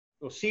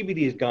Well,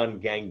 CBD has gone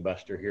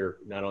gangbuster here,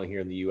 not only here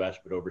in the U.S.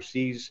 but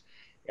overseas.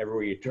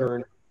 Everywhere you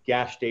turn,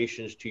 gas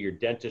stations to your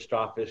dentist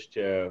office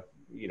to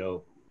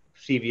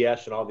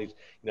CVS and all these.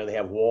 They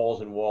have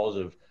walls and walls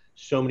of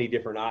so many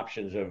different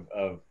options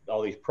of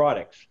all these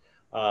products.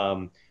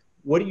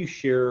 What do you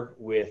share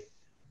with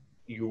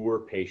your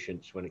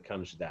patients when it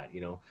comes to that?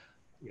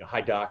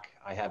 Hi doc,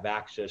 I have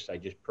access. I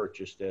just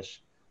purchased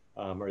this.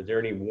 Are there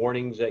any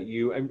warnings that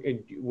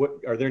and what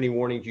are there any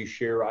warnings you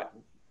share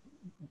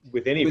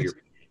with any of your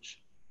patients?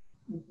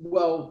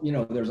 Well,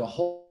 there's a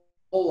whole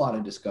lot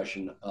of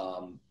discussion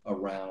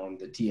around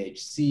the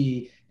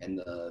THC and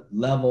the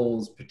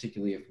levels,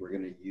 particularly if we're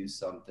going to use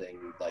something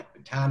like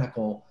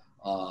botanical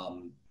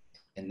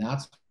and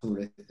that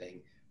sort of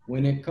thing.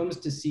 When it comes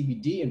to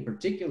CBD in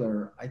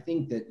particular, I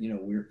think that,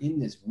 we're in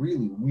this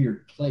really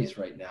weird place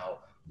right now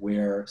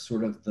where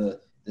sort of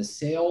the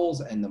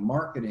sales and the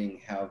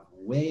marketing have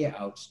way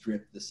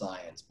outstripped the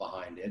science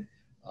behind it.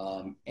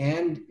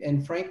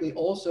 And frankly,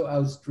 also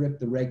outstripped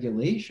the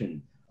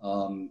regulation.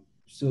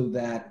 So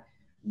that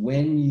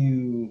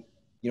when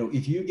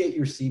if you get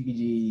your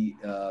CBD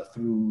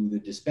through the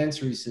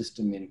dispensary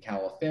system in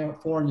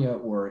California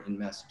or in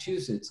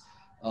Massachusetts,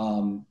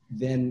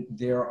 then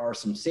there are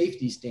some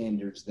safety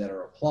standards that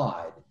are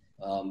applied.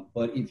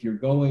 But if you're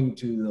going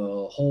to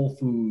the Whole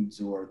Foods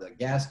or the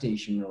gas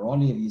station or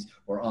any of these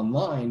or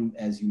online,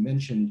 as you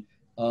mentioned,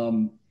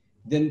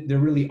 then there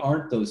really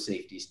aren't those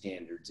safety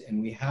standards.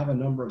 And we have a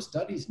number of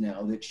studies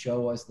now that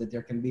show us that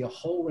there can be a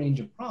whole range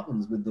of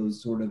problems with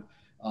those sort of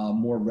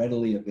more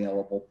readily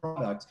available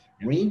products,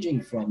 ranging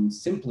from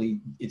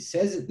simply, it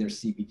says that there's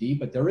CBD,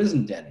 but there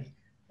isn't any.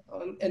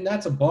 And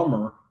that's a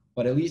bummer,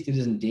 but at least it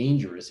isn't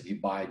dangerous if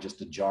you buy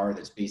just a jar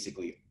that's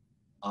basically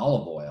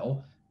olive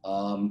oil.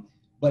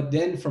 But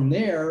then from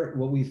there,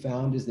 what we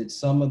found is that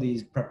some of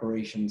these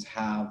preparations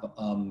have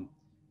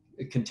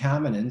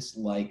contaminants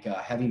like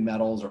heavy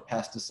metals or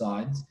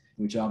pesticides,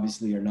 which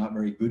obviously are not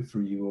very good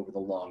for you over the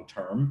long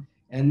term.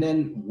 And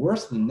then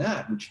worse than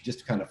that, which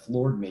just kind of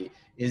floored me,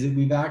 is that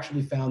we've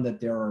actually found that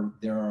there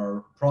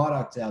are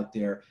products out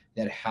there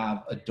that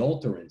have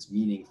adulterants,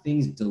 meaning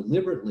things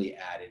deliberately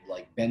added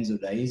like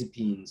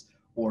benzodiazepines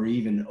or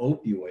even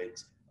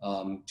opioids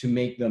to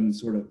make them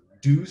sort of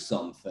do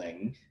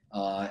something,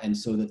 and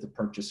so that the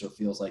purchaser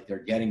feels like they're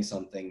getting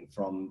something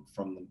from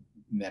the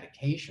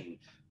medication.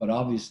 But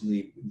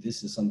obviously,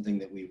 this is something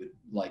that we would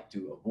like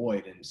to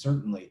avoid, and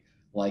certainly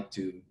like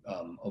to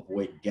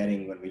avoid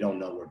getting when we don't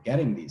know we're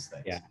getting these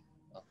things. Yeah.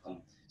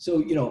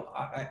 So,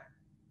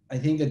 I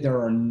think that there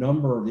are a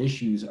number of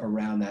issues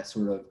around that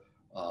sort of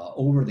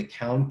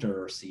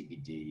over-the-counter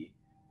CBD.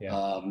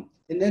 Yeah.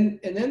 And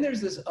then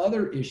there's this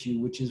other issue,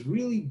 which is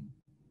really,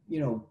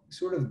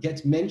 sort of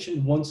gets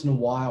mentioned once in a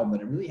while,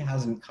 but it really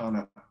hasn't kind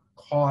of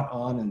caught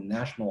on in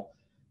national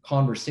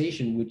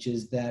conversation, which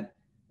is that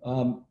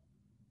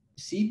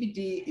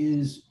CBD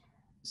is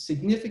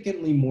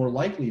significantly more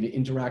likely to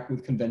interact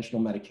with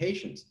conventional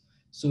medications.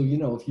 So,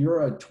 if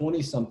you're a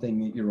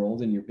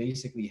 20-something-year-old and you're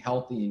basically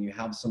healthy and you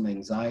have some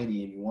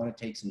anxiety and you want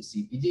to take some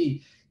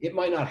CBD, it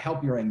might not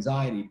help your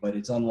anxiety, but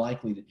it's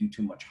unlikely to do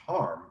too much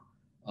harm,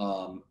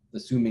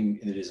 assuming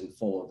it isn't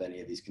full of any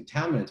of these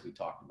contaminants we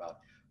talked about.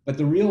 But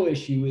the real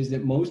issue is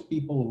that most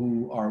people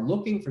who are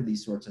looking for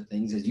these sorts of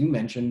things, as you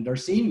mentioned, are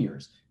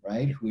seniors,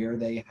 right? Where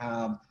they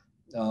have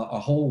a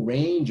whole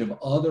range of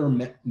other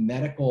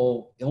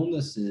medical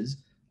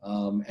illnesses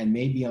and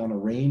maybe on a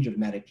range of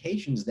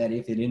medications that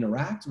if it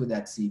interacts with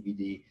that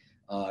CBD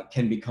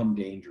can become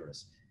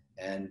dangerous.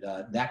 And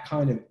that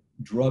kind of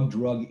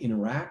drug-drug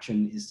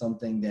interaction is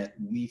something that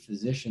we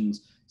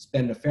physicians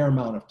spend a fair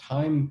amount of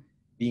time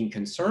being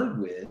concerned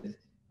with.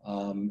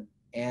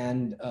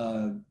 And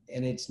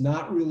it's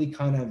not really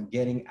kind of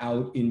getting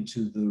out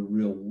into the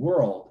real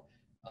world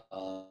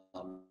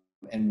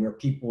and where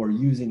people are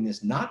using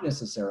this not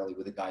necessarily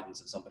with the guidance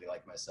of somebody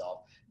like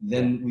myself,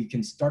 then we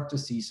can start to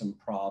see some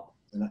problems.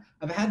 And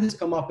I've had this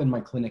come up in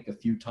my clinic a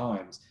few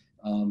times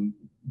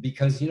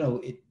because,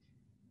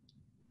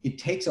 it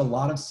takes a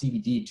lot of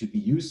CBD to be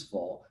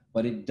useful,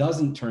 but it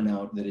doesn't turn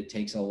out that it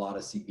takes a lot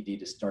of CBD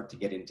to start to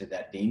get into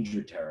that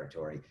danger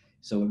territory.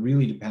 So it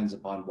really depends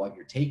upon what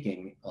you're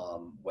taking,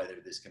 whether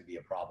this can be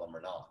a problem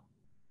or not.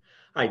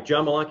 Hi,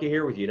 John Malanca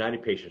here with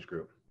United Patients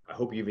Group. I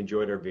hope you've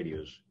enjoyed our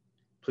videos.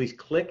 Please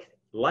click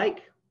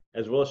like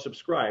as well as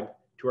subscribe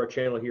to our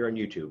channel here on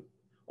YouTube.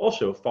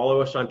 Also,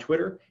 follow us on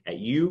Twitter at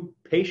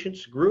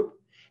Patients Group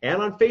and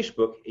on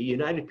Facebook at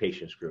United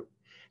Patients Group,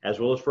 as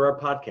well as for our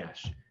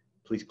podcast.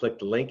 Please click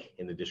the link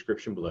in the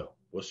description below.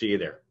 We'll see you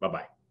there.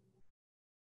 Bye-bye.